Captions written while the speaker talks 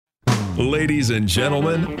Ladies and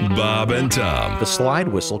gentlemen, Bob and Tom. The slide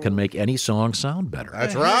whistle can make any song sound better.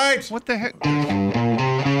 That's right. What the heck?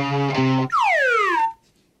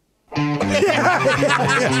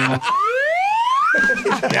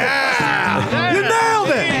 Yeah! You nailed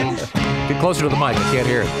it! Get closer to the mic. I can't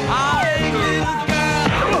hear it.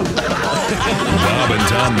 Bob and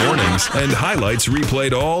Tom mornings and highlights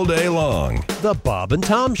replayed all day long. The Bob and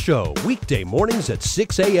Tom Show, weekday mornings at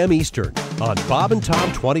 6 a.m. Eastern on Bob and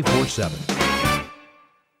Tom 24/7.